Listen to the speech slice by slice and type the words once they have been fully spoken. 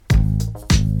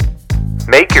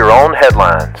Make your own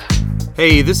headlines.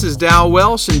 Hey, this is Dow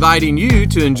Welsh inviting you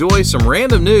to enjoy some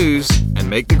random news and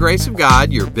make the grace of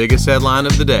God your biggest headline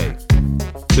of the day.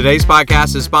 Today's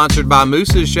podcast is sponsored by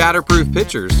Moose's Shatterproof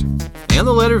Pitchers and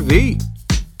the letter V.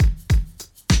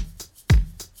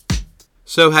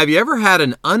 So, have you ever had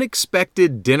an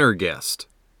unexpected dinner guest?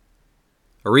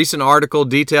 A recent article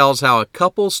details how a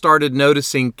couple started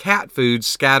noticing cat food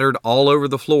scattered all over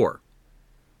the floor.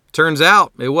 Turns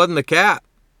out it wasn't the cat.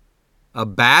 A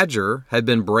badger had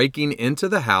been breaking into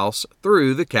the house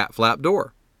through the cat flap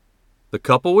door. The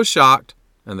couple was shocked,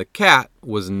 and the cat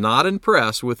was not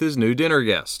impressed with his new dinner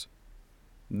guest.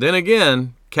 Then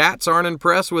again, cats aren't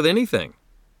impressed with anything.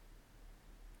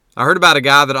 I heard about a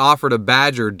guy that offered a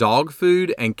badger dog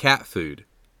food and cat food,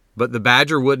 but the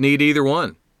badger wouldn't eat either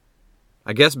one.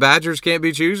 I guess badgers can't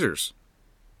be choosers.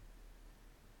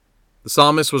 The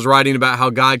psalmist was writing about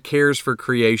how God cares for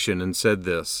creation and said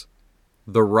this: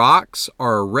 "The rocks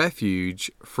are a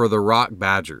refuge for the rock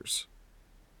badgers."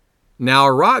 Now,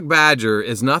 a rock badger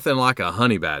is nothing like a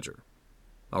honey badger.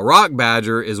 A rock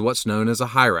badger is what's known as a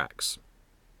hyrax.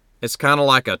 It's kind of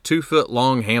like a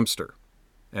 2-foot-long hamster.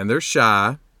 And they're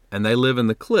shy, and they live in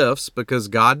the cliffs because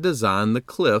God designed the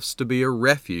cliffs to be a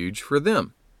refuge for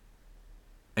them.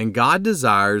 And God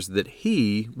desires that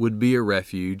He would be a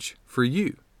refuge for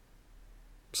you.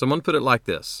 Someone put it like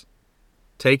this: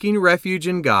 taking refuge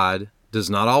in God does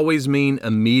not always mean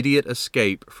immediate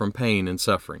escape from pain and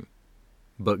suffering.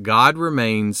 But God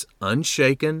remains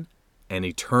unshaken and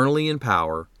eternally in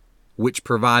power, which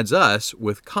provides us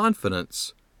with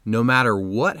confidence no matter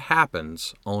what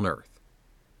happens on earth.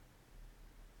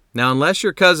 Now, unless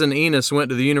your cousin Enos went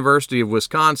to the University of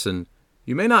Wisconsin,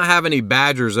 you may not have any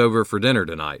badgers over for dinner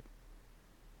tonight.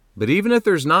 But even if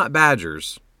there's not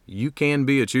badgers, you can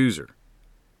be a chooser.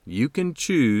 You can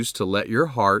choose to let your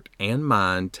heart and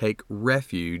mind take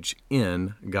refuge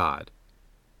in God.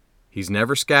 He's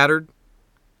never scattered,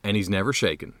 and He's never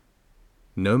shaken,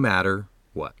 no matter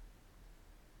what.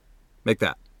 Make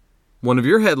that one of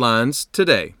your headlines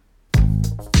today.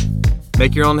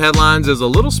 Make Your Own Headlines is a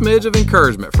little smidge of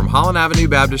encouragement from Holland Avenue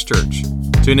Baptist Church.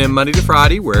 Tune in Monday to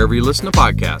Friday wherever you listen to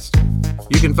podcasts.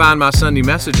 You can find my Sunday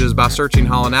messages by searching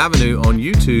Holland Avenue on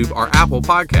YouTube or Apple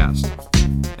Podcasts.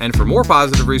 And for more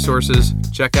positive resources,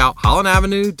 check out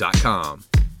hollandavenue.com.